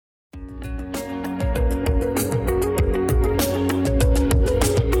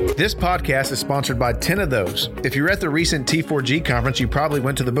This podcast is sponsored by 10 of Those. If you're at the recent T4G conference, you probably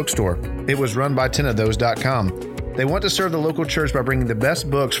went to the bookstore. It was run by 10ofthose.com. They want to serve the local church by bringing the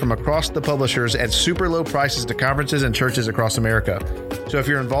best books from across the publishers at super low prices to conferences and churches across America. So if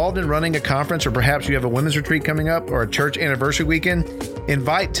you're involved in running a conference, or perhaps you have a women's retreat coming up or a church anniversary weekend,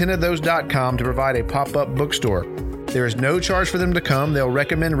 invite 10ofthose.com to provide a pop-up bookstore. There is no charge for them to come. They'll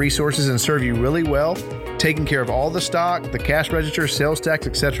recommend resources and serve you really well, taking care of all the stock, the cash register, sales tax,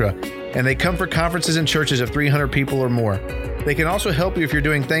 etc. And they come for conferences and churches of 300 people or more. They can also help you if you're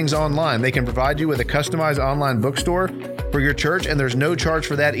doing things online. They can provide you with a customized online bookstore for your church, and there's no charge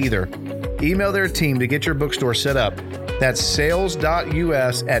for that either. Email their team to get your bookstore set up. That's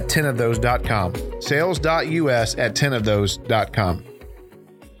sales.us at 10ofthose.com. Sales.us at 10ofthose.com.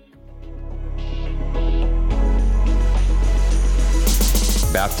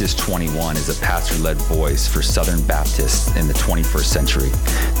 Baptist 21 is a pastor-led voice for Southern Baptists in the 21st century.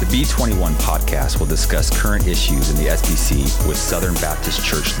 The B21 podcast will discuss current issues in the SBC with Southern Baptist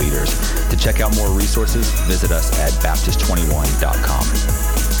church leaders. To check out more resources, visit us at baptist21.com.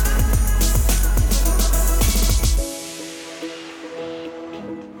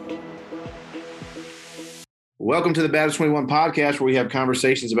 Welcome to the Baptist 21 podcast, where we have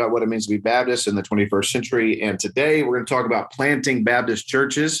conversations about what it means to be Baptist in the 21st century. And today we're going to talk about planting Baptist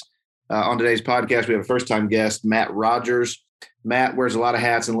churches. On today's podcast, we have a first-time guest, Matt Rogers. Matt wears a lot of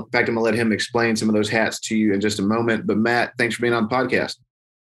hats. In fact, I'm going to let him explain some of those hats to you in just a moment. But Matt, thanks for being on the podcast.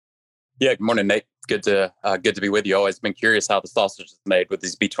 Yeah, good morning, Nate. Good to be with you. Always been curious how the sausage is made with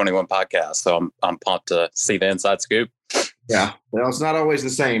these B21 podcasts. So I'm pumped to see the inside scoop. Yeah, well, it's not always the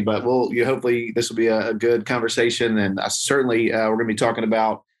same, but hopefully this will be a good conversation. And certainly we're going to be talking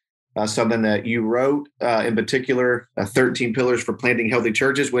about something that you wrote, in particular, 13 Pillars for Planting Healthy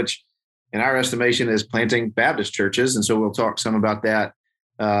Churches, which in our estimation is planting Baptist churches. And so we'll talk some about that.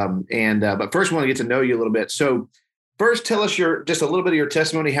 But first, we want to get to know you a little bit. So first, tell us just a little bit of your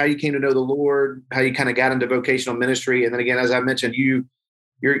testimony, how you came to know the Lord, how you kind of got into vocational ministry. And then again, as I mentioned, you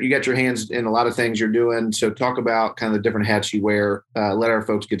got your hands in a lot of things you're doing. So talk about kind of the different hats you wear. Let our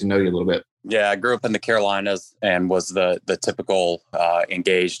folks get to know you a little bit. Yeah, I grew up in the Carolinas and was the typical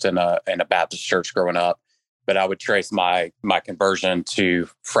engaged in a Baptist church growing up. But I would trace my conversion to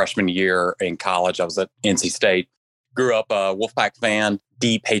freshman year in college. I was at NC State. Grew up a Wolfpack fan,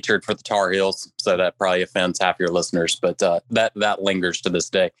 deep hatred for the Tar Heels. So that probably offends half your listeners, but that lingers to this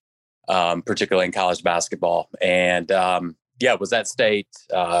day, particularly in college basketball. And was at State.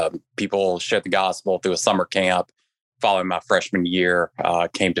 People shared the gospel through a summer camp. Following my freshman year,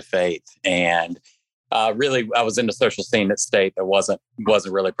 came to faith, and really I was in the social scene at State that wasn't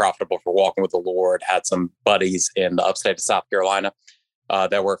really profitable for walking with the Lord. Had some buddies in the upstate of South Carolina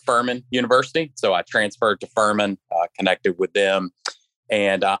that were at Furman University, so I transferred to Furman, connected with them,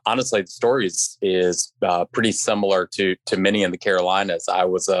 and honestly, the story is pretty similar to many in the Carolinas. I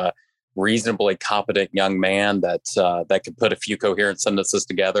was a reasonably competent young man that could put a few coherent sentences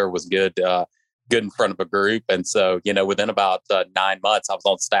together, was good in front of a group. And so, within about 9 months, I was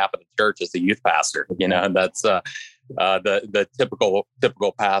on staff at the church as a youth pastor, and that's the typical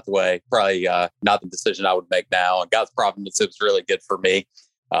pathway, probably not the decision I would make now. And God's providence, it was really good for me.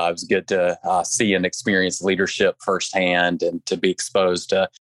 It was good to see and experience leadership firsthand and to be exposed to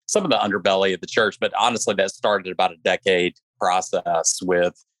some of the underbelly of the church. But honestly, that started about a decade process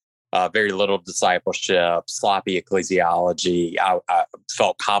with very little discipleship, sloppy ecclesiology. I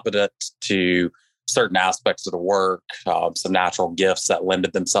felt competent to certain aspects of the work, some natural gifts that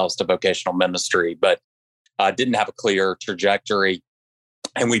lended themselves to vocational ministry, but didn't have a clear trajectory.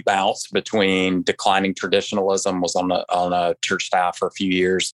 And we bounced between declining traditionalism, was on a church staff for a few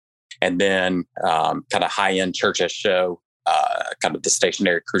years, and then kind of high-end church show, kind of the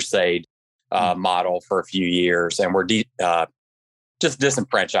stationary crusade model for a few years. And we're just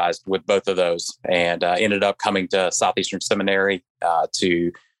disenfranchised with both of those, and ended up coming to Southeastern Seminary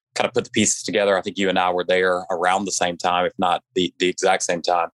to kind of put the pieces together. I think you and I were there around the same time, if not the exact same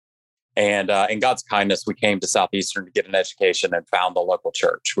time. And in God's kindness, we came to Southeastern to get an education and found the local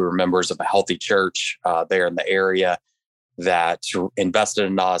church. We were members of a healthy church there in the area that invested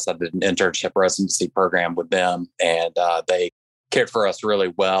in us. I did an internship residency program with them, and they cared for us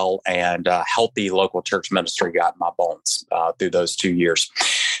really well, and healthy local church ministry got in my bones through those 2 years.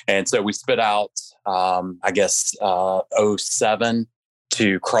 And so we spit out, 2007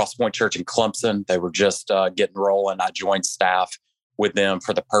 to Crosspoint Church in Clemson. They were just getting rolling. I joined staff with them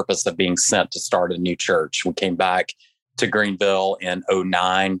for the purpose of being sent to start a new church. We came back to Greenville in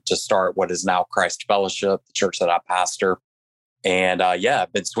 2009 to start what is now Christ Fellowship, the church that I pastor. And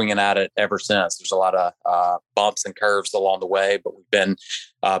I've been swinging at it ever since. There's a lot of bumps and curves along the way, but we've been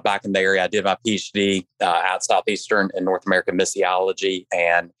back in the area. I did my PhD at Southeastern in North American missiology.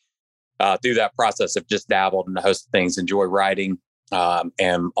 And through that process, I've just dabbled in a host of things, enjoy writing,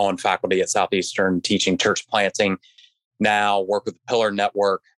 am on faculty at Southeastern teaching church planting. Now work with the Pillar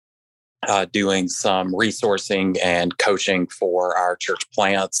Network, doing some resourcing and coaching for our church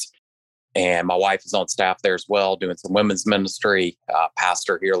plants. And my wife is on staff there as well, doing some women's ministry,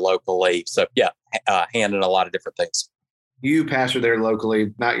 pastor here locally. So handling a lot of different things. You pastor there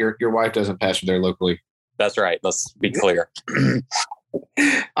locally, not your wife doesn't pastor there locally. That's right. Let's be clear.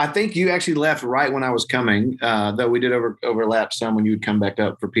 I think you actually left right when I was coming, though we did overlap some when you would come back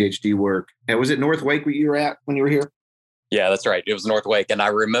up for PhD work. And was it North Wake where you were at when you were here? Yeah, that's right. It was North Wake. And I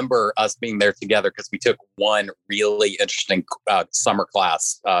remember us being there together because we took one really interesting summer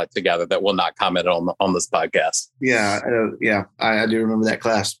class together that we'll not comment on this podcast. Yeah, I do remember that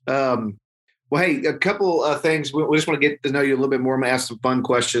class. Well, hey, a couple of things. We just want to get to know you a little bit more. I'm going to ask some fun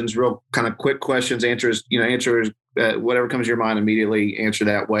questions, real kind of quick questions, answers whatever comes to your mind immediately, answer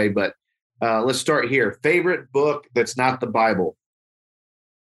that way. But let's start here. Favorite book that's not the Bible?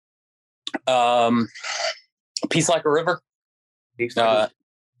 Peace Like a River.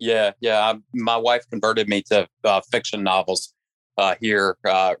 My wife converted me to fiction novels here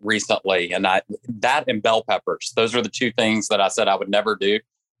recently, and that and bell peppers. Those are the two things that I said I would never do,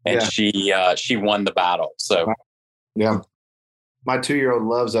 and she won the battle. So, yeah, my 2-year-old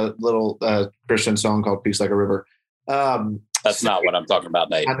loves a little Christian song called "Peace Like a River." That's not what I'm talking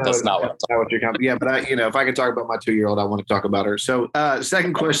about, Nate. That's not what I'm talking about. Yeah, but if I could talk about my 2-year-old, I want to talk about her. So,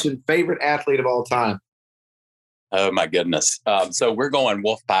 second question: favorite athlete of all time? Oh my goodness! So we're going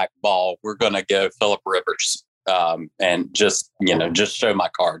Wolfpack ball. We're going to go Philip Rivers, and just show my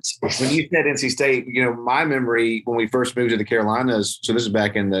cards. When you said NC State, my memory when we first moved to the Carolinas, so this is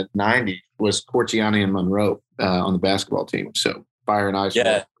back in the '90s, was Corciani and Monroe on the basketball team. So fire and ice.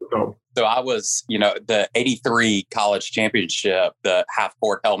 Yeah. So I was, the '83 college championship, the half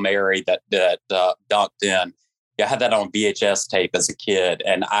court Hail Mary that dunked in. I had that on VHS tape as a kid,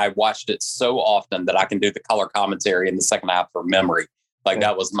 and I watched it so often that I can do the color commentary in the second half from memory.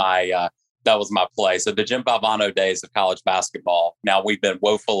 That was my play. So the Jim Valvano days of college basketball. Now we've been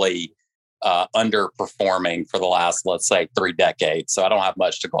woefully underperforming for the last, let's say, 3 decades. So I don't have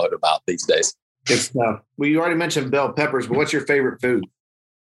much to gloat about these days. Good stuff. Well, you already mentioned bell peppers, but what's your favorite food?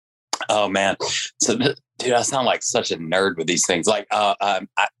 Oh man. So dude, I sound like such a nerd with these things. Like a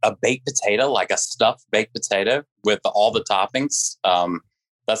baked potato, like a stuffed baked potato with all the toppings.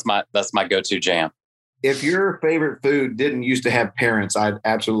 That's my go-to jam. If your favorite food didn't used to have parents, I'd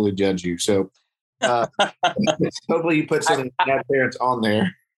absolutely judge you. So hopefully you put something that had parents on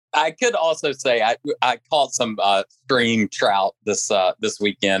there. I could also say I caught some stream trout this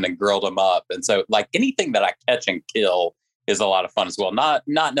weekend and grilled them up. And so like anything that I catch and kill is a lot of fun as well. Not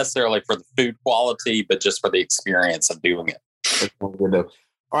necessarily for the food quality, but just for the experience of doing it. All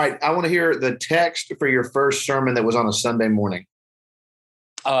right. I want to hear the text for your first sermon that was on a Sunday morning.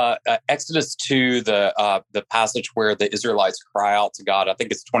 Exodus 2, the passage where the Israelites cry out to God. I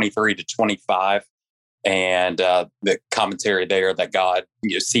think it's 23 to 25. And the commentary there that God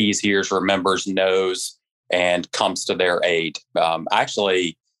sees, hears, remembers, knows, and comes to their aid.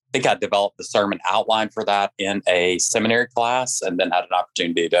 Actually, I think I developed the sermon outline for that in a seminary class and then had an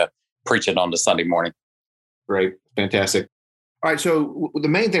opportunity to preach it on the Sunday morning. Great. Fantastic. All right. So the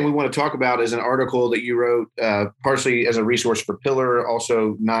main thing we want to talk about is an article that you wrote partially as a resource for Pillar.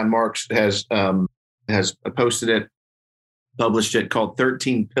 Also, 9 Marks has posted it, published it, called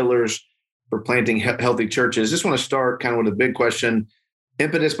 13 Pillars for Planting Healthy Churches. Just want to start kind of with a big question.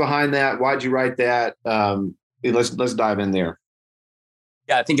 Impetus behind that. Why'd you write that? Let's dive in there.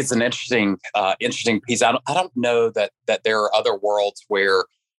 Yeah, I think it's an interesting piece. I don't know that there are other worlds where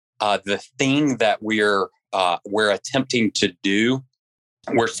the thing that we're attempting to do,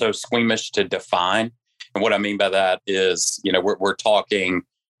 we're so squeamish to define. And what I mean by that is, we're talking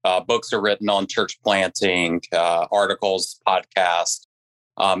books are written on church planting, articles, podcasts.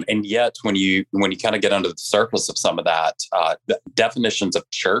 And yet, when you kind of get under the surface of some of that, the definitions of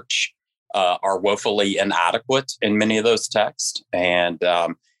church are woefully inadequate in many of those texts. And,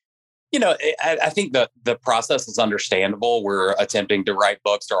 I think that the process is understandable. We're attempting to write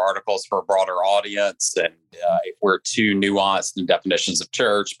books or articles for a broader audience. And if we're too nuanced in definitions of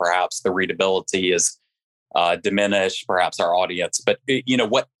church, perhaps the readability is diminished, perhaps our audience. But,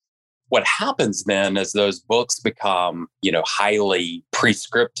 what happens then is those books become, highly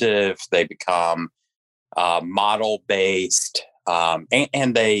prescriptive. They become model based,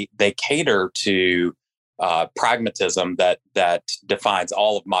 and they cater to pragmatism that defines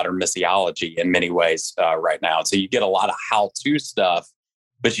all of modern missiology in many ways right now. So you get a lot of how-to stuff,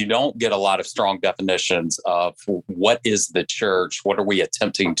 but you don't get a lot of strong definitions of what is the church, what are we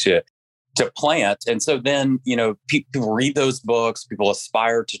attempting to plant. And so then, people read those books, people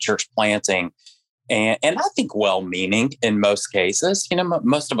aspire to church planting, and I think well-meaning in most cases.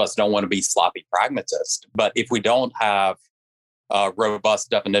 Most of us don't want to be sloppy pragmatists, but if we don't have robust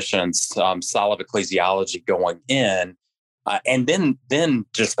definitions, solid ecclesiology going in, and then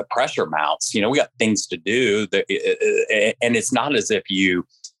just the pressure mounts. We got things to do, and it's not as if you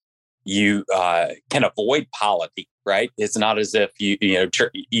can avoid polity, right? It's not as if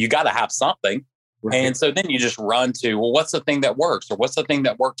you got to have something, right. And so then you just run to, well, what's the thing that works, or what's the thing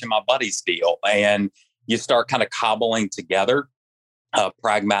that worked in my buddy's deal, and you start kind of cobbling together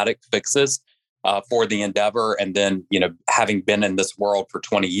pragmatic fixes for the endeavor. And then, having been in this world for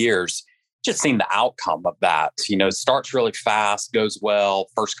 20 years, just seeing the outcome of that, it starts really fast, goes well,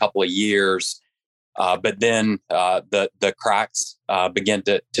 first couple of years, but then the cracks begin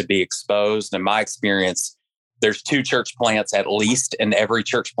to be exposed. In my experience, there's 2 church plants at least in every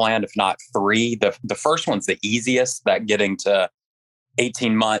church plant, if not 3. The first one's the easiest, that getting to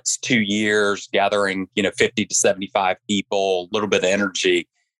 18 months, 2 years, gathering, 50 to 75 people, a little bit of energy.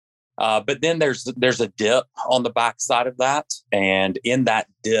 But then there's a dip on the backside of that. And in that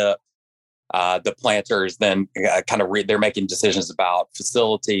dip, the planters then they're making decisions about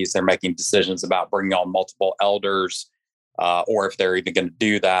facilities. They're making decisions about bringing on multiple elders, or if they're even going to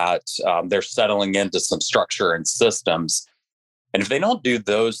do that, they're settling into some structure and systems. And if they don't do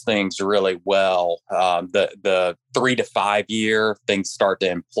those things really well, the 3 to 5 year things start to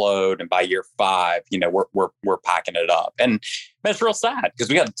implode, and by year 5, we're packing it up, and that's real sad because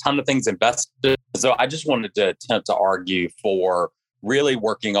we got a ton of things invested. So I just wanted to attempt to argue for really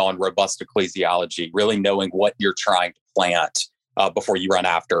working on robust ecclesiology, really knowing what you're trying to plant before you run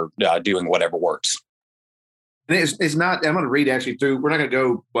after doing whatever works. And it's not, I'm going to read actually through, we're not going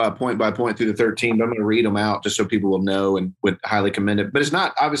to go point by point through the 13, but I'm going to read them out just so people will know, and would highly commend it. But it's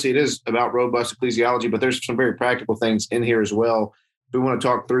not, obviously it is about robust ecclesiology, but there's some very practical things in here as well. We want to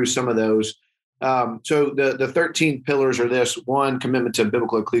talk through some of those. So the 13 pillars are this: 1, commitment to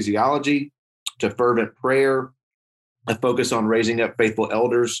biblical ecclesiology, to fervent prayer, a focus on raising up faithful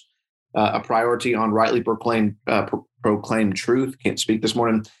elders, a priority on rightly proclaimed truth. Can't speak this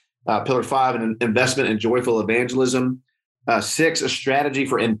morning. Pillar 5, an investment in joyful evangelism. 6, a strategy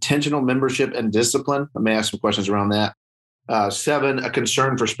for intentional membership and discipline. I may ask some questions around that. 7, a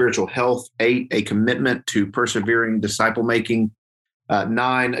concern for spiritual health. 8, a commitment to persevering disciple making.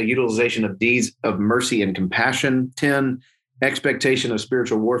 9, a utilization of deeds of mercy and compassion. 10, expectation of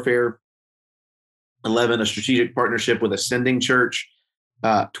spiritual warfare. 11, a strategic partnership with a sending church.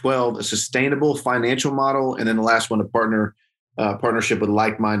 12, a sustainable financial model. And then the last one, a partnership with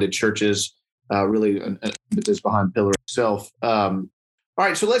like-minded churches, really an impetus behind Pillar itself. All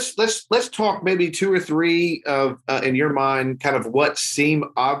right, so let's talk maybe 2 or 3 of in your mind, kind of what seem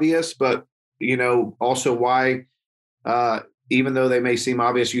obvious, but also why, even though they may seem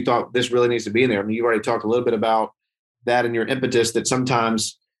obvious, you thought this really needs to be in there. I mean, you already talked a little bit about that in your impetus, that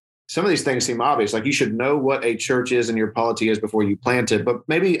sometimes some of these things seem obvious, like you should know what a church is and your polity is before you plant it. But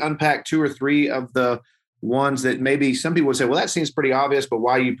maybe unpack 2 or 3 of the ones that maybe some people would say, well, that seems pretty obvious, but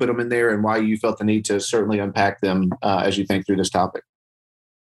why you put them in there and why you felt the need to certainly unpack them as you think through this topic.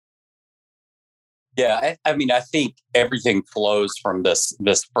 Yeah, I mean, I think everything flows from this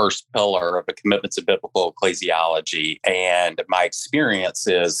first pillar of a commitment to biblical ecclesiology. And my experience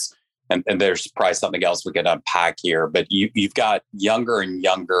is, and there's probably something else we could unpack here, but you've got younger and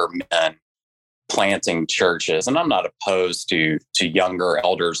younger men planting churches. And I'm not opposed to younger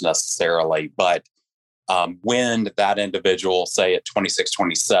elders necessarily, but when that individual, say at 26,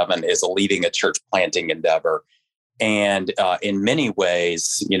 27, is leading a church planting endeavor. And in many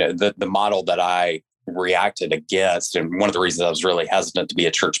ways, the model that I reacted against, and one of the reasons I was really hesitant to be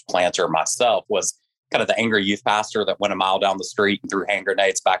a church planter myself, was kind of the angry youth pastor that went a mile down the street and threw hand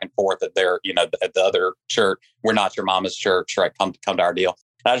grenades back and forth at their, at the other church. We're not your mama's church, right? Come to our deal.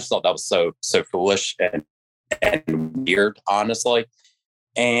 And I just thought that was so foolish and weird, honestly.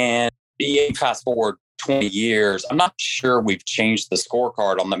 And fast forward 20 years, I'm not sure we've changed the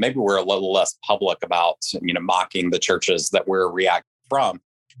scorecard on that. Maybe we're a little less public about, mocking the churches that we're reacting from.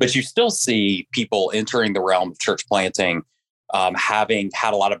 But you still see people entering the realm of church planting, having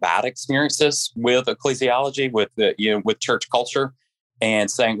had a lot of bad experiences with ecclesiology, with church culture,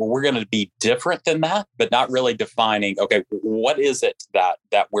 and saying, well, we're going to be different than that, but not really defining, okay, what is it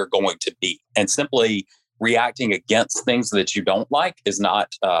that we're going to be? And simply reacting against things that you don't like is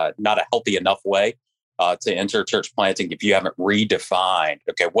not a healthy enough way to enter church planting if you haven't redefined,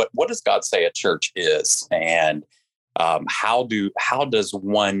 okay, what does God say a church is? And how does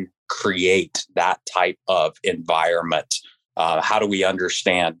one create that type of environment? How do we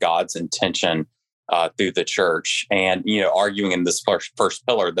understand God's intention through the church? And, arguing in this first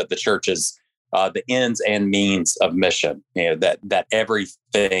pillar that the church is the ends and means of mission, that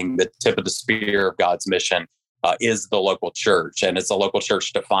everything, the tip of the spear of God's mission is the local church. And it's a local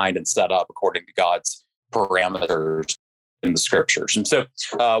church defined and set up according to God's parameters in the scriptures. And so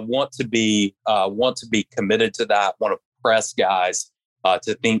want to be committed to that, want to press guys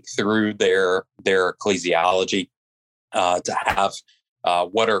to think through their ecclesiology, to have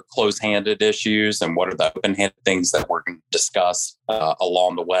what are close-handed issues and what are the open-handed things that we're going to discuss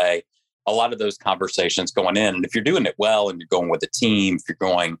along the way. A lot of those conversations going in. And if you're doing it well and you're going with a team, if you're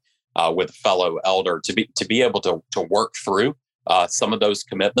going with a fellow elder, to be able to work through some of those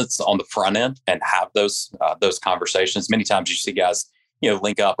commitments on the front end and have those conversations. Many times you see guys,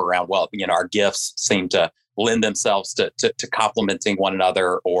 link up around, our gifts seem to lend themselves to complementing one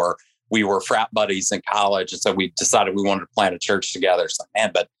another, or we were frat buddies in college. And so we decided we wanted to plant a church together. So,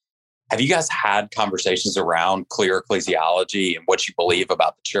 but have you guys had conversations around clear ecclesiology and what you believe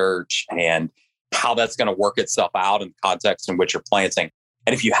about the church and how that's going to work itself out in the context in which you're planting?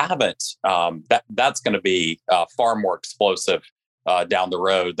 And if you haven't, that's going to be far more explosive down the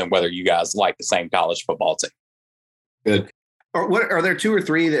road than whether you guys like the same college football team. Good. Are there two or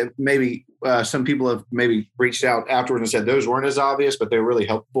three that maybe some people have maybe reached out afterwards and said those weren't as obvious, but they're really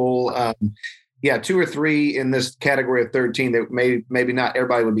helpful? Two or three in this category of 13 that maybe not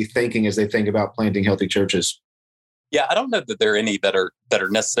everybody would be thinking as they think about planting healthy churches. Yeah, I don't know that there are any that are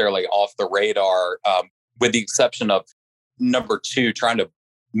necessarily off the radar, with the exception of number 2, trying to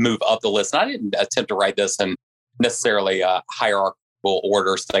move up the list. And I didn't attempt to write this in necessarily a hierarchical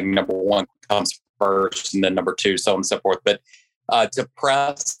order, saying number 1 comes first and then number 2, so on and so forth. But to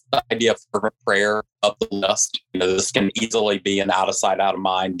press the idea of fervent prayer up the list, this can easily be an out of sight, out of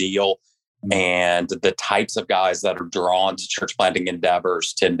mind deal. And the types of guys that are drawn to church planting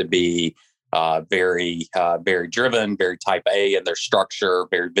endeavors tend to be very driven, very type A in their structure,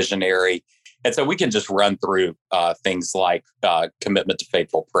 very visionary. And so we can just run through things like commitment to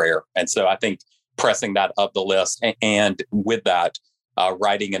faithful prayer. And so I think pressing that up the list, and with that,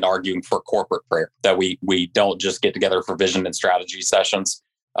 writing and arguing for corporate prayer, that we don't just get together for vision and strategy sessions,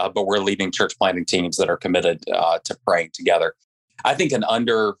 but we're leading church planting teams that are committed to praying together. I think an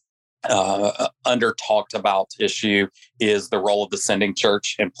under talked about issue is the role of the sending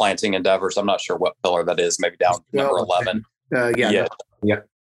church in planting endeavors. I'm not sure what pillar that is, maybe down number 11.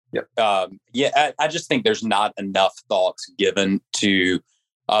 I just think there's not enough thoughts given to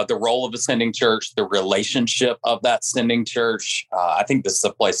the role of the sending church, the relationship of that sending church. I think this is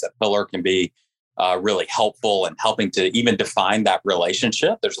a place that Pillar can be really helpful in helping to even define that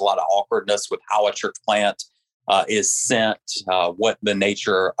relationship. There's a lot of awkwardness with how a church plant is sent, what the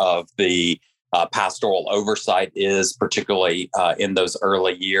nature of the pastoral oversight is, particularly in those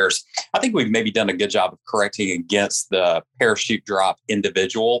early years. I think we've maybe done a good job of correcting against the parachute drop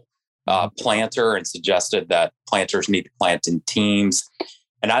individual planter and suggested that planters need to plant in teams.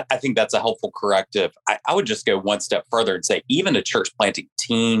 And I think that's a helpful corrective. I would just go one step further and say even a church planting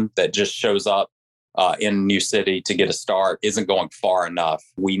team that just shows up in New City to get a start isn't going far enough.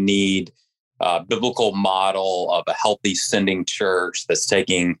 We need a biblical model of a healthy sending church that's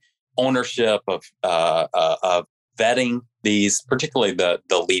taking ownership of vetting these, particularly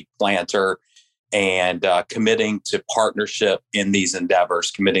the lead planter, and committing to partnership in these endeavors,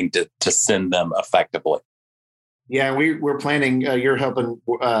 committing to send them effectively. Yeah, we're planning, you're helping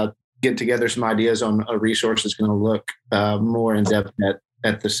get together some ideas on a resource that's going to look more in depth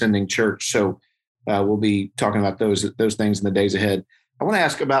at the sending church. So we'll be talking about those things in the days ahead. I want to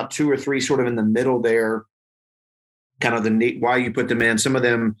ask about 2 or 3 sort of in the middle there, kind of why you put them in. Some of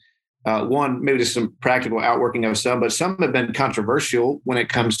them, one, maybe just some practical outworking of some, but some have been controversial when it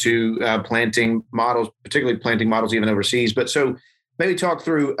comes to planting models, particularly planting models even overseas. But so maybe talk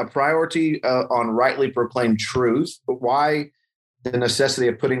through a priority on rightly proclaimed truth, but why the necessity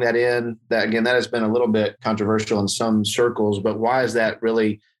of putting that in. That, again, that has been a little bit controversial in some circles, but why is that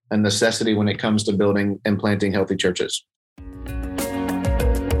really a necessity when it comes to building and planting healthy churches?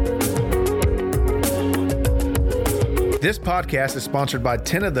 This podcast is sponsored by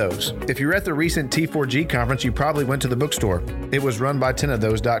 10 of Those. If you're at the recent T4G conference, you probably went to the bookstore. It was run by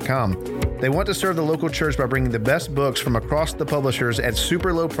 10ofthose.com. They want to serve the local church by bringing the best books from across the publishers at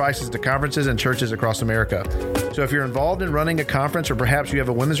super low prices to conferences and churches across America. So if you're involved in running a conference, or perhaps you have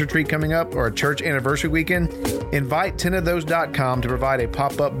a women's retreat coming up or a church anniversary weekend, invite 10ofthose.com to provide a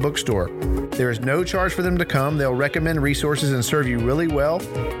pop-up bookstore. There is no charge for them to come. They'll recommend resources and serve you really well,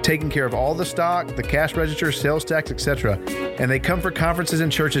 taking care of all the stock, the cash register, sales tax, etc. And they come for conferences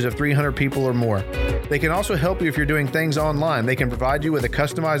and churches of 300 people or more. They can also help you if you're doing things online. They can provide you with a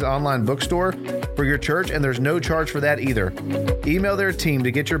customized online bookstore for your church, and there's no charge for that either. Email their team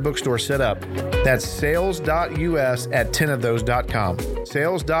to get your bookstore set up. That's sales.us@10ofthose.com.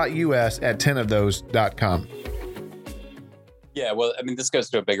 Sales.us@10ofthose.com. Yeah, well, I mean, this goes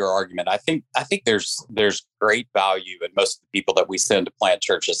to a bigger argument. I think there's great value in most of the people that we send to plant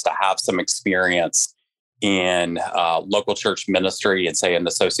churches to have some experience in local church ministry and, say, an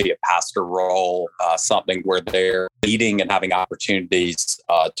associate pastor role, something where they're leading and having opportunities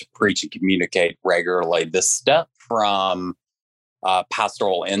to preach and communicate regularly. The step from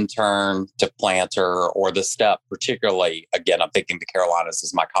pastoral intern to planter, or the step, particularly, again, I'm thinking the Carolinas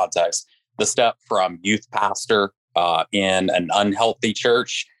is my context, the step from youth pastor in an unhealthy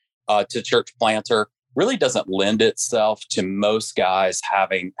church to church planter really doesn't lend itself to most guys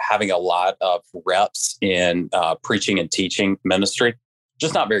having a lot of reps in preaching and teaching ministry.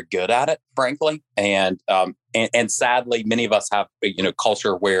 Just not very good at it, frankly. And sadly, many of us have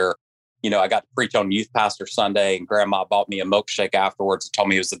culture where I got to preach on Youth Pastor Sunday, and Grandma bought me a milkshake afterwards and told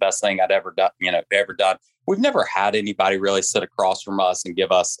me it was the best thing I'd ever done. We've never had anybody really sit across from us and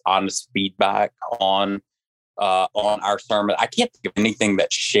give us honest feedback on our sermon. I can't think of anything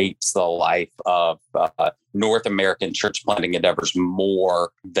that shapes the life of North American church planting endeavors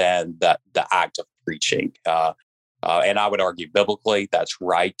more than the act of preaching. And I would argue biblically that's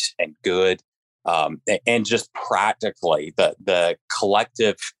right and good. And just practically, the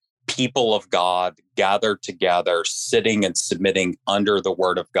collective people of God gathered together, sitting and submitting under the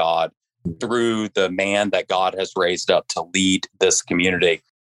word of God through the man that God has raised up to lead this community.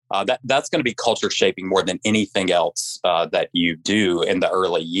 That's going to be culture shaping more than anything else that you do in the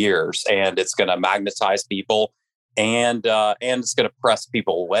early years, and it's going to magnetize people, and it's going to press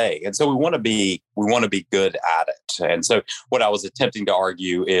people away. And so we want to be good at it. And so what I was attempting to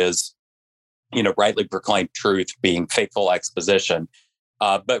argue is, rightly proclaimed truth being faithful exposition,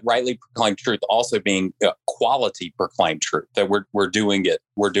 but rightly proclaimed truth also being quality proclaimed truth. That we're doing it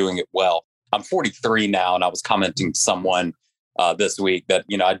well. I'm 43 now, and I was commenting to someone this week that,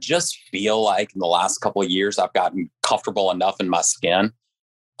 I just feel like in the last couple of years, I've gotten comfortable enough in my skin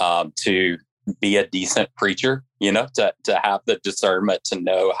to be a decent preacher, to have the discernment to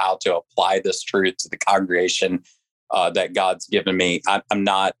know how to apply this truth to the congregation that God's given me. I'm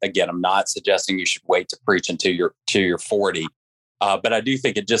not suggesting you should wait to preach until you're 40. But I do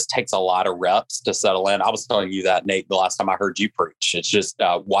think it just takes a lot of reps to settle in. I was telling you that, Nate, the last time I heard you preach. It's just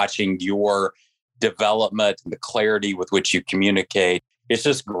watching your development and the clarity with which you communicate. It's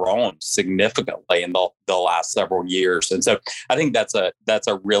just grown significantly in the last several years. And so I think that's a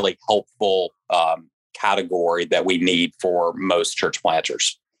really helpful category that we need for most church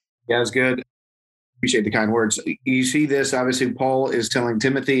planters. Yeah, that's good. Appreciate the kind words. You see this, obviously, Paul is telling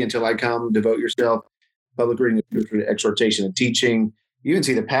Timothy, until I come, devote yourself, public reading, exhortation, and teaching. You even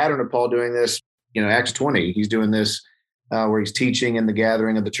see the pattern of Paul doing this, Acts 20. He's doing this where he's teaching in the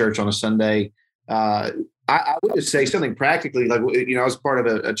gathering of the church on a Sunday. I would just say something practically, like, I was part of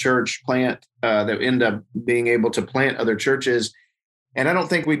a church plant that ended up being able to plant other churches. And I don't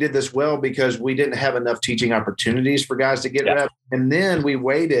think we did this well because we didn't have enough teaching opportunities for guys to get reps. And then we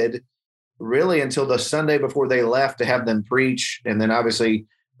waited really until the Sunday before they left to have them preach. And then obviously,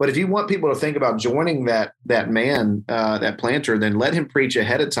 but if you want people to think about joining that man, that planter, then let him preach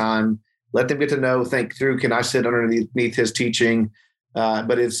ahead of time. Let them get to know, think through, can I sit underneath his teaching?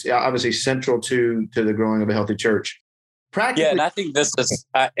 But it's obviously central to the growing of a healthy church. Practically, and I think this is,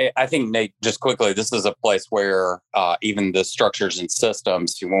 I think, Nate, just quickly, this is a place where even the structures and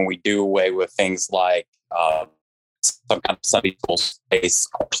systems, when we do away with things like some kind of Sunday school space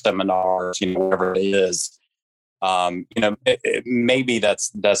or seminars, whatever it is, maybe that's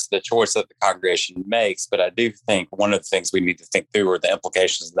the choice that the congregation makes. But I do think one of the things we need to think through are the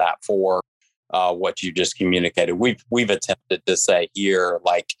implications of that for what you just communicated. We've attempted to say here,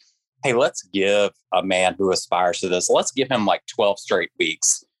 like, hey, let's give a man who aspires to this, let's give him like 12 straight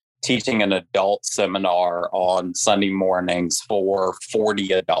weeks teaching an adult seminar on Sunday mornings for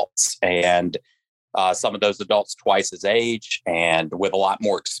 40 adults. And some of those adults twice his age and with a lot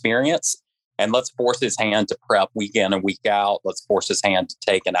more experience. And let's force his hand to prep week in and week out. Let's force his hand to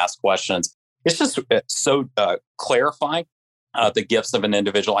take and ask questions. It's just so clarifying the gifts of an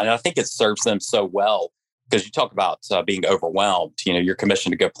individual. And I think it serves them so well because you talk about being overwhelmed. You're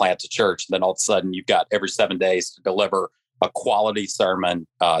commissioned to go plant a church. And then all of a sudden you've got every 7 days to deliver a quality sermon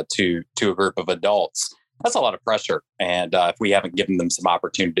to a group of adults. That's a lot of pressure. And if we haven't given them some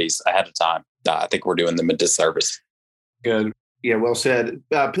opportunities ahead of time, I think we're doing them a disservice. Good. Yeah, well said.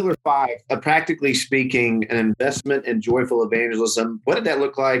 Pillar 5, practically speaking, an investment in joyful evangelism. What did that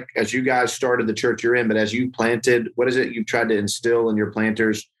look like as you guys started the church you're in, but as you planted, what is it you tried to instill in your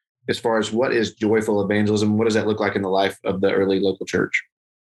planters as far as what is joyful evangelism? What does that look like in the life of the early local church?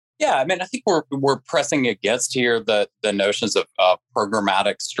 Yeah, I mean, I think we're pressing against here the notions of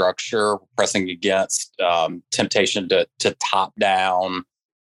programmatic structure, pressing against temptation to top down,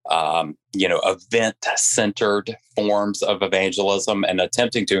 event-centered forms of evangelism, and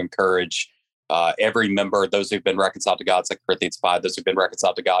attempting to encourage every member, those who've been reconciled to God, 2 Corinthians 5, those who've been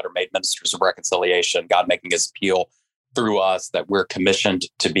reconciled to God are made ministers of reconciliation, God making his appeal through us, that we're commissioned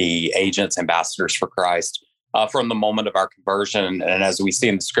to be agents, ambassadors for Christ from the moment of our conversion. And as we see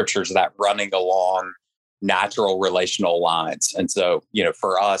in the scriptures, that running along natural relational lines. And so,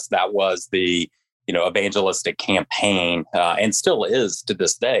 for us, that was the evangelistic campaign, and still is to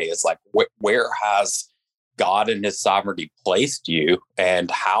this day. It's like, where has God in his sovereignty placed you, and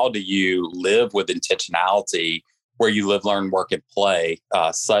how do you live with intentionality where you live, learn, work, and play,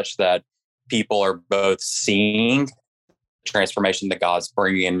 such that people are both seeing transformation that God's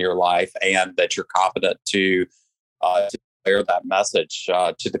bringing in your life, and that you're confident to share that message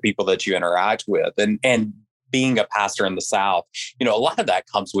to the people that you interact with. And being a pastor in the South, a lot of that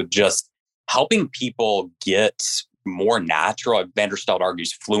comes with just helping people get more natural. Vanderstelt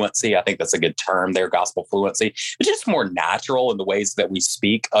argues fluency. I think that's a good term there, gospel fluency. It's just more natural in the ways that we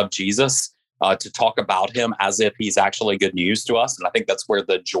speak of Jesus, to talk about him as if he's actually good news to us. And I think that's where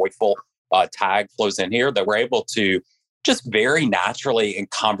the joyful tag flows in here, that we're able to just very naturally and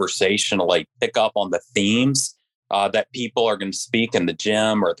conversationally pick up on the themes that people are going to speak in the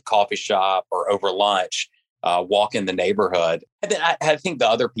gym or at the coffee shop or over lunch, walk in the neighborhood. And then I think the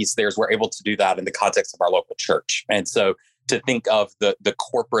other piece there is we're able to do that in the context of our local church. And so to think of the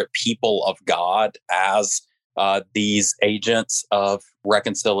corporate people of God as these agents of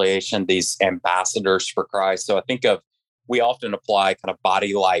reconciliation, these ambassadors for Christ. So I think we often apply kind of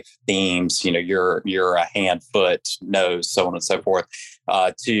body life themes, you're a hand, foot, nose, so on and so forth,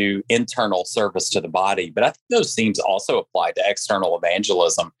 to internal service to the body. But I think those themes also apply to external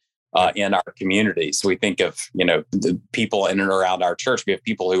evangelism in our communities. We think of, the people in and around our church. We have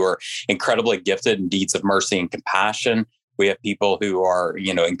people who are incredibly gifted in deeds of mercy and compassion. We have people who are,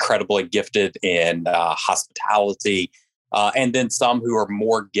 incredibly gifted in hospitality, and then some who are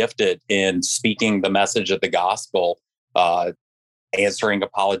more gifted in speaking the message of the gospel, answering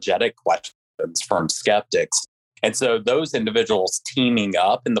apologetic questions from skeptics. And so those individuals teaming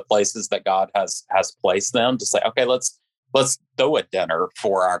up in the places that God has placed them to say, okay, let's throw a dinner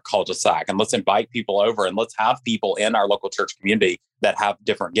for our cul-de-sac, and let's invite people over, and let's have people in our local church community that have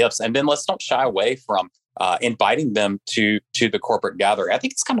different gifts. And then let's don't shy away from inviting them to the corporate gathering. I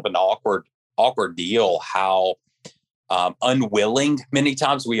think it's kind of an awkward deal how unwilling many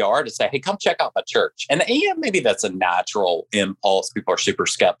times we are to say, hey, come check out my church. And maybe that's a natural impulse. People are super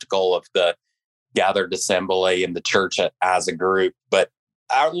skeptical of the gathered assembly and the church as a group. But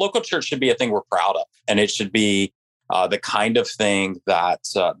our local church should be a thing we're proud of. And it should be the kind of thing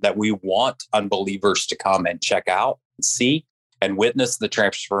that we want unbelievers to come and check out and see and witness the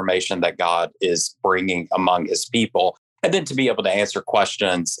transformation that God is bringing among his people. And then to be able to answer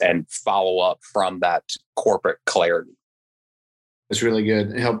questions and follow up from that corporate clarity. That's really good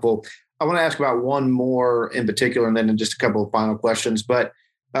and helpful. I want to ask about one more in particular, and then just a couple of final questions. But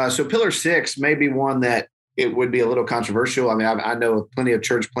so Pillar 6 may be one that it would be a little controversial. I mean, I know of plenty of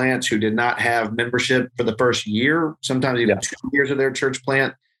church plants who did not have membership for the first year, sometimes even 2 years of their church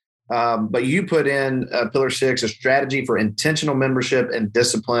plant. But you put in Pillar 6, a strategy for intentional membership and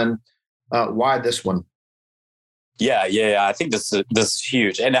discipline. Why this one? Yeah. I think this is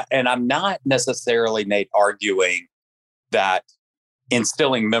huge. And I'm not necessarily, Nate, arguing that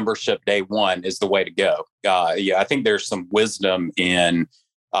instilling membership day one is the way to go. I think there's some wisdom in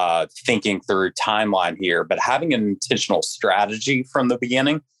thinking through timeline here, but having an intentional strategy from the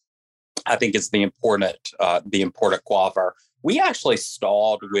beginning, I think is the important qualifier. We actually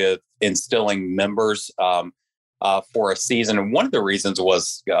stalled with instilling members for a season, and one of the reasons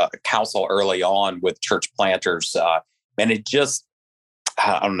was counsel early on with church planters, and it just,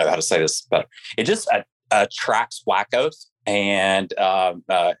 I don't know how to say this, but it just attracts wackos and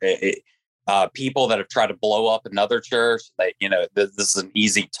people that have tried to blow up another church. This is an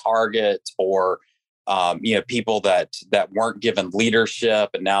easy target, or People that weren't given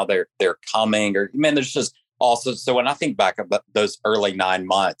leadership and now they're coming. Or man, there's just also. So when I think back about those early 9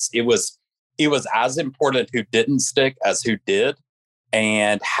 months, it was as important who didn't stick as who did.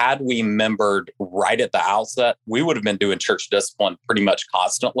 And had we membered right at the outset, we would have been doing church discipline pretty much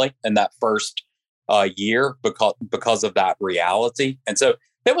constantly in that first year because of that reality. And so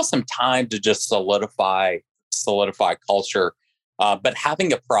there was some time to just solidify culture. But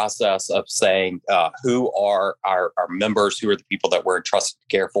having a process of saying who are our members, who are the people that we're entrusted to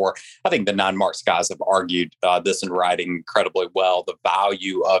care for. I think the 9 Marks guys have argued this in writing incredibly well, the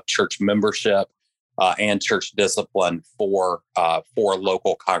value of church membership and church discipline for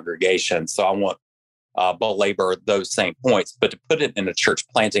local congregations. So I won't belabor those same points, but to put it in a church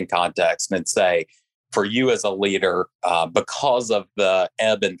planting context and say, for you as a leader, because of the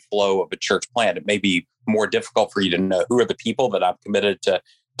ebb and flow of a church plant, it may be more difficult for you to know who are the people that I'm committed to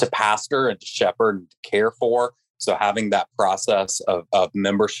pastor and to shepherd and to care for. So having that process of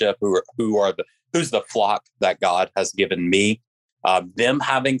membership, who's the flock that God has given me, them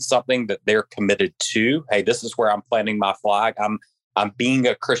having something that they're committed to. Hey, this is where I'm planting my flag. I'm being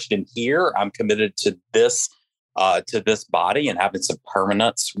a Christian here. I'm committed to this body, and having some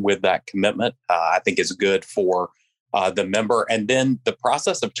permanence with that commitment, I think is good for the member. And then the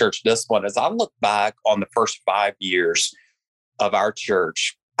process of church discipline, as I look back on the first 5 years of our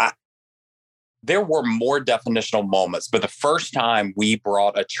church, there were more definitional moments, but the first time we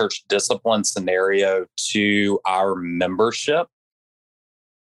brought a church discipline scenario to our membership,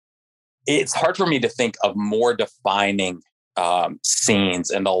 it's hard for me to think of more defining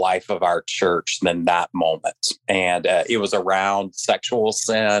scenes in the life of our church than that moment. And it was around sexual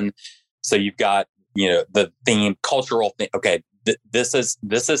sin. So you've got, the theme, cultural thing. Okay, this is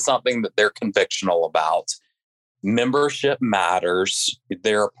something that they're convictional about. Membership matters.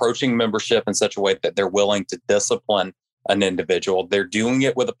 They're approaching membership in such a way that they're willing to discipline an individual. They're doing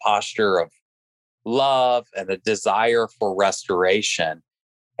it with a posture of love and a desire for restoration.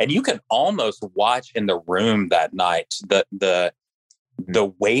 And you can almost watch in the room that night the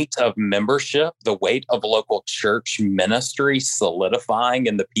weight of membership, the weight of local church ministry solidifying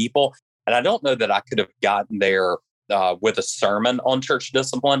in the people. And I don't know that I could have gotten there with a sermon on church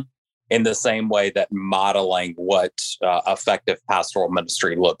discipline in the same way that modeling what effective pastoral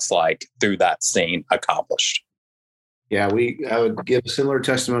ministry looks like through that scene accomplished. Yeah, I would give a similar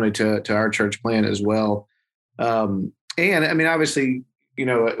testimony to our church plan as well. And I mean, obviously,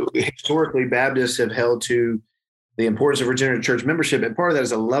 historically, Baptists have held to the importance of regenerative church membership. And part of that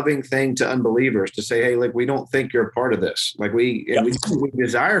is a loving thing to unbelievers to say, hey, like, we don't think you're a part of this. Like we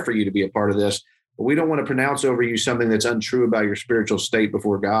desire for you to be a part of this, but we don't want to pronounce over you something that's untrue about your spiritual state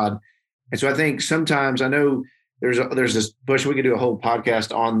before God. And so I think sometimes, I know there's this push, we could do a whole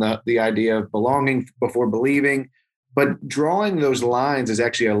podcast on the idea of belonging before believing, but drawing those lines is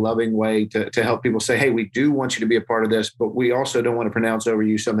actually a loving way to help people say, hey, we do want you to be a part of this, but we also don't want to pronounce over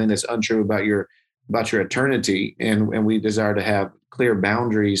you something that's untrue about your eternity. And we desire to have clear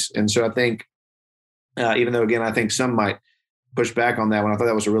boundaries. And so I think, even though, again, I think some might push back on that one, I thought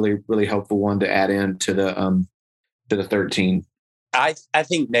that was a really, really helpful one to add in to the 13. I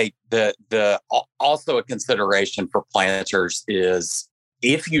think, Nate, the also a consideration for planters is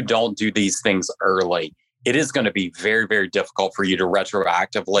if you don't do these things early, it is going to be very, very difficult for you to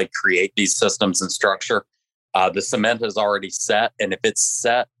retroactively create these systems and structure. The cement is already set. And if it's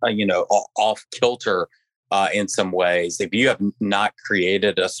set, off kilter in some ways, if you have not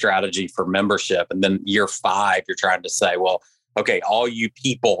created a strategy for membership, and then year 5, you're trying to say, well, okay, all you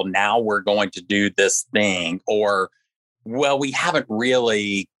people, now we're going to do this thing, or, well, we haven't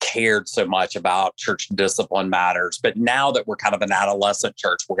really cared so much about church discipline matters, but now that we're kind of an adolescent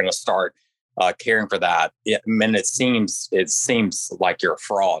church, we're going to start caring for that. It seems like you're a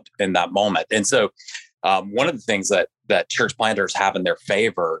fraud in that moment. And so one of the things that church planters have in their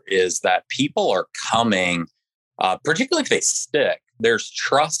favor is that people are coming, particularly if they stick. There's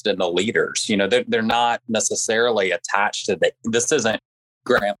trust in the leaders. They're not necessarily attached to this isn't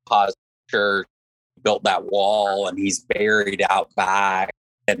grandpa's church built that wall and he's buried out back.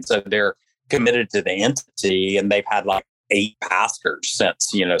 And so they're committed to the entity, and they've had like 8 pastors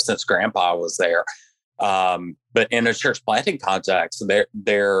since grandpa was there. But in a church planting context,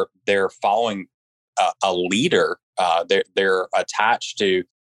 they're following a leader. They're attached to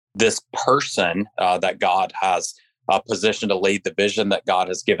this person that God has positioned to lead the vision that God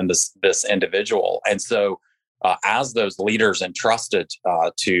has given this individual. And so as those leaders entrusted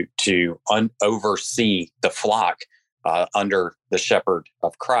to oversee the flock under the shepherd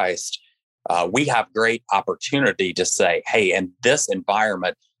of Christ, we have great opportunity to say, hey, in this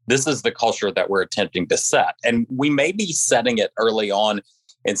environment, this is the culture that we're attempting to set. And we may be setting it early on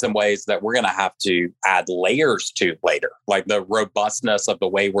in some ways that we're going to have to add layers to later, like the robustness of the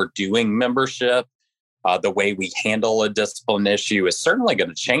way we're doing membership. The way we handle a discipline issue is certainly going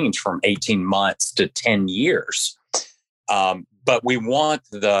to change from 18 months to 10 years. But we want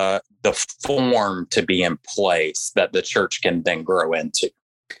the form to be in place that the church can then grow into.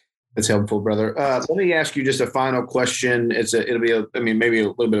 That's helpful, brother. Let me ask you just a final question. Maybe a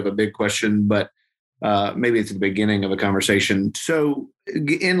little bit of a big question, but maybe it's the beginning of a conversation. So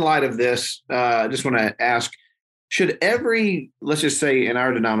in light of this, I just want to ask, let's just say in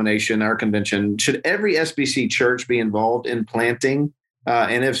our denomination, our convention, should every SBC church be involved in planting?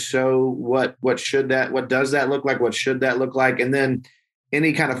 And if so, what does that look like? What should that look like? And then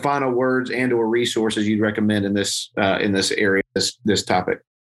any kind of final words and or resources you'd recommend in this area, this topic?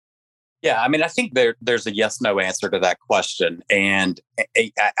 Yeah, I think there's a yes/no answer to that question. And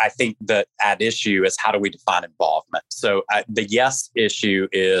I think that at issue is how do we define involvement? So the yes issue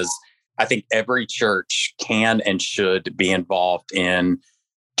is, I think every church can and should be involved in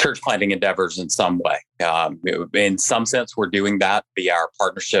church planting endeavors in some way. In some sense, we're doing that via our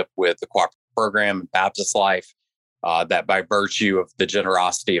partnership with the Cooperative Program and Baptist Life, that by virtue of the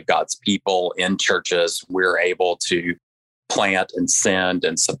generosity of God's people in churches, we're able to plant and send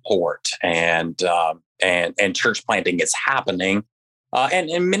and support. And church planting is happening. And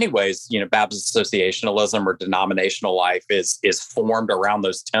in many ways, Baptist associationalism or denominational life is formed around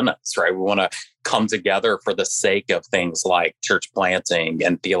those tenets, right? We want to come together for the sake of things like church planting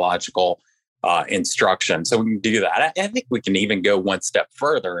and theological instruction. So we can do that. I think we can even go one step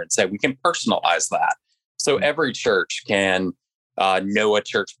further and say we can personalize that. So every church can know a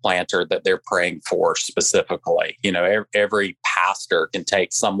church planter that they're praying for specifically. Every pastor can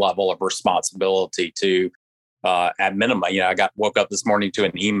take some level of responsibility to, at minimum, I woke up this morning to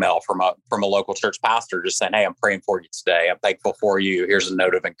an email from a local church pastor just saying, "Hey, I'm praying for you today. I'm thankful for you. Here's a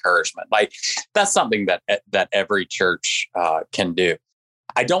note of encouragement." Like, that's something that every church can do.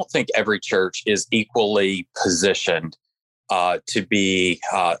 I don't think every church is equally positioned to be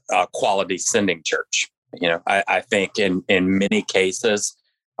a quality sending church. I think in many cases,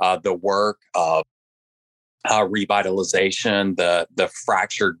 the work of revitalization, the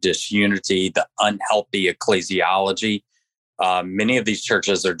fractured disunity, the unhealthy ecclesiology, many of these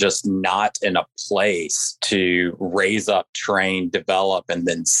churches are just not in a place to raise up, train, develop, and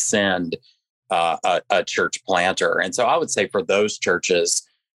then send a church planter. And so I would say for those churches,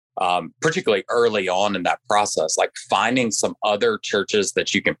 particularly early on in that process, like finding some other churches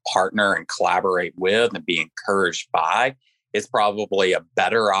that you can partner and collaborate with and be encouraged by is probably a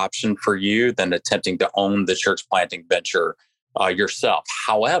better option for you than attempting to own the church planting venture yourself.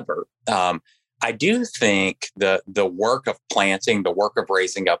 However, I do think the work of planting, the work of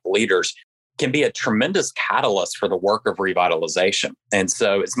raising up leaders can be a tremendous catalyst for the work of revitalization. And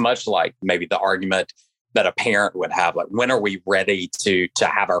so it's much like maybe the argument that a parent would have, like, when are we ready to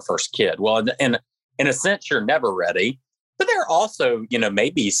have our first kid? Well, in a sense, you're never ready, but there are also,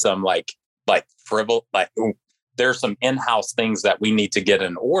 maybe some like frivolous, there's some in-house things that we need to get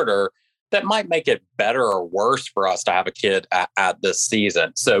in order that might make it better or worse for us to have a kid at this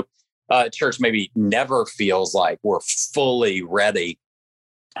season. So church maybe never feels like we're fully ready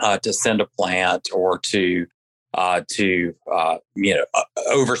to send a plant or to oversee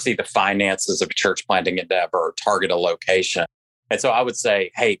the finances of a church planting endeavor or target a location. And so I would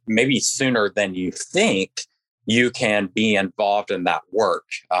say, hey, maybe sooner than you think, you can be involved in that work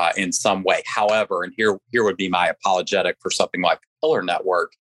in some way. However, and here would be my apologetic for something like the Pillar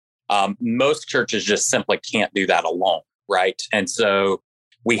Network. Most churches just simply can't do that alone, right? And so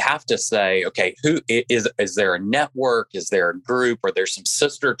we have to say, okay, who is there a network? Is there a group? Or there's some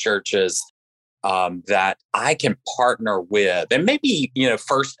sister churches that I can partner with? And maybe,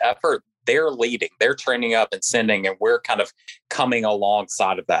 first effort, they're leading, they're training up and sending, and we're kind of coming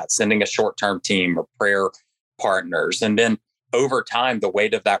alongside of that, sending a short-term team or prayer partners. And then over time, the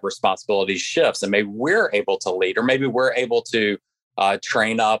weight of that responsibility shifts, and maybe we're able to lead, or maybe we're able to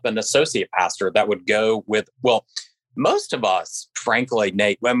train up an associate pastor that would go with, well, most of us, frankly,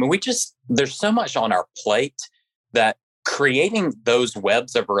 Nate, there's so much on our plate that creating those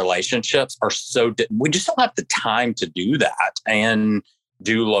webs of relationships we just don't have the time to do that and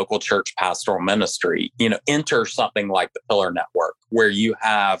do local church pastoral ministry. Enter something like the Pillar Network, where you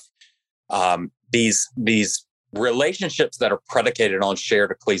have these relationships that are predicated on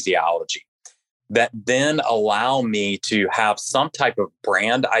shared ecclesiology that then allow me to have some type of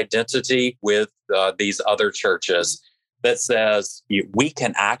brand identity with these other churches that says we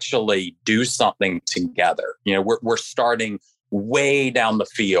can actually do something together. We're starting way down the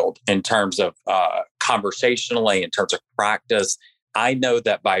field in terms of conversationally, in terms of practice. I know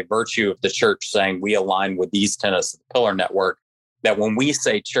that by virtue of the church saying we align with these tenets of the Pillar Network, that when we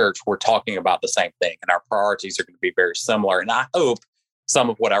say church, we're talking about the same thing, and our priorities are going to be very similar. And I hope some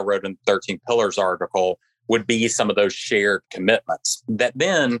of what I wrote in the 13 Pillars article would be some of those shared commitments that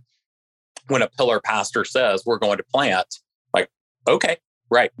then when a pillar pastor says we're going to plant, like, okay,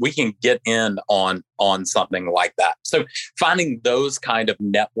 right, we can get in on something like that. So finding those kind of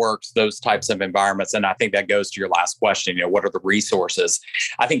networks, those types of environments, and I think that goes to your last question, what are the resources?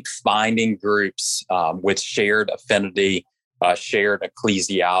 I think finding groups with shared affinity, shared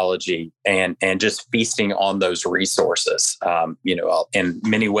ecclesiology, and just feasting on those resources. In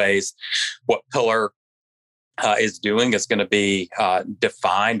many ways, what Pillar is doing is going to be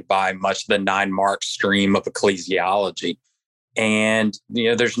defined by much the 9-mark stream of ecclesiology. And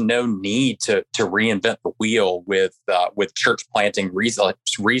there's no need to reinvent the wheel with church planting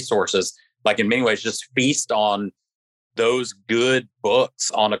resources. Like in many ways, just feast on those good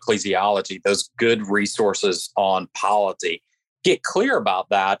books on ecclesiology, those good resources on polity. Get clear about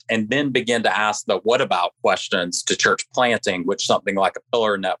that, and then begin to ask the what about questions to church planting, which something like a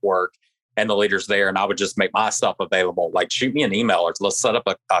Pillar Network and the leaders there. And I would just make myself available, like shoot me an email or let's set up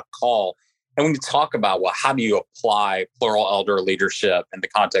a call. And we can talk about, well, how do you apply plural elder leadership in the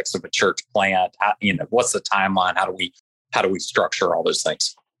context of a church plant? What's the timeline? How do we structure all those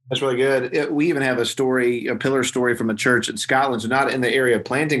things? That's really good. We even have a Pillar story from a church in Scotland, so not in the area of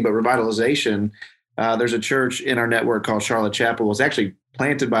planting, but revitalization. There's a church in our network called Charlotte Chapel. It was actually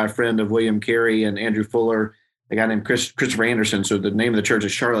planted by a friend of William Carey and Andrew Fuller, a guy named Christopher Anderson. So the name of the church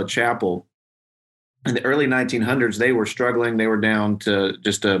is Charlotte Chapel. In the early 1900s, they were struggling. They were down to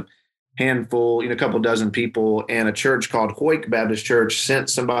just a handful, a couple dozen people, and a church called Hoyk Baptist Church sent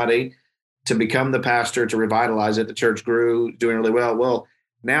somebody to become the pastor to revitalize it. The church grew, doing really well. Well,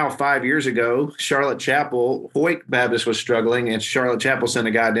 now 5 years ago, Charlotte Chapel, Hoyk Baptist was struggling, and Charlotte Chapel sent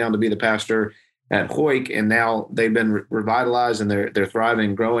a guy down to be the pastor at Hoyk, and now they've been revitalized and they're thriving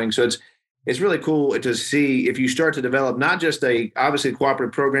and growing. So it's really cool to see if you start to develop not just obviously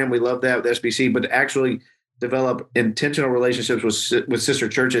cooperative program, we love that with SBC, but to actually develop intentional relationships with sister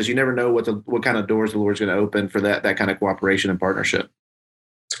churches. You never know what kind of doors the Lord's going to open for that kind of cooperation and partnership.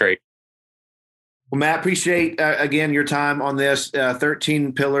 It's great. Well, Matt, appreciate, again, your time on this.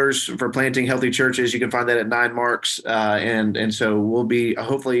 13 Pillars for Planting Healthy Churches. You can find that at 9 Marks. And so we'll be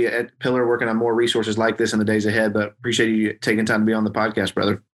hopefully at Pillar working on more resources like this in the days ahead. But appreciate you taking time to be on the podcast,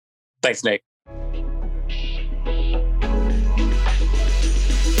 brother. Thanks, Nate.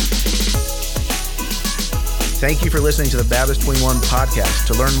 Thank you for listening to the Baptist 21 podcast.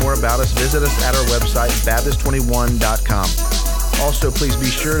 To learn more about us, visit us at our website, Baptist21.com. Also, please be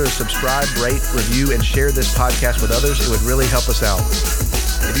sure to subscribe, rate, review, and share this podcast with others. It would really help us out.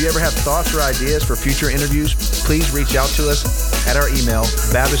 If you ever have thoughts or ideas for future interviews, please reach out to us at our email,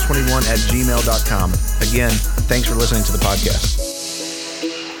 Baptist21@gmail.com. Again, thanks for listening to the podcast.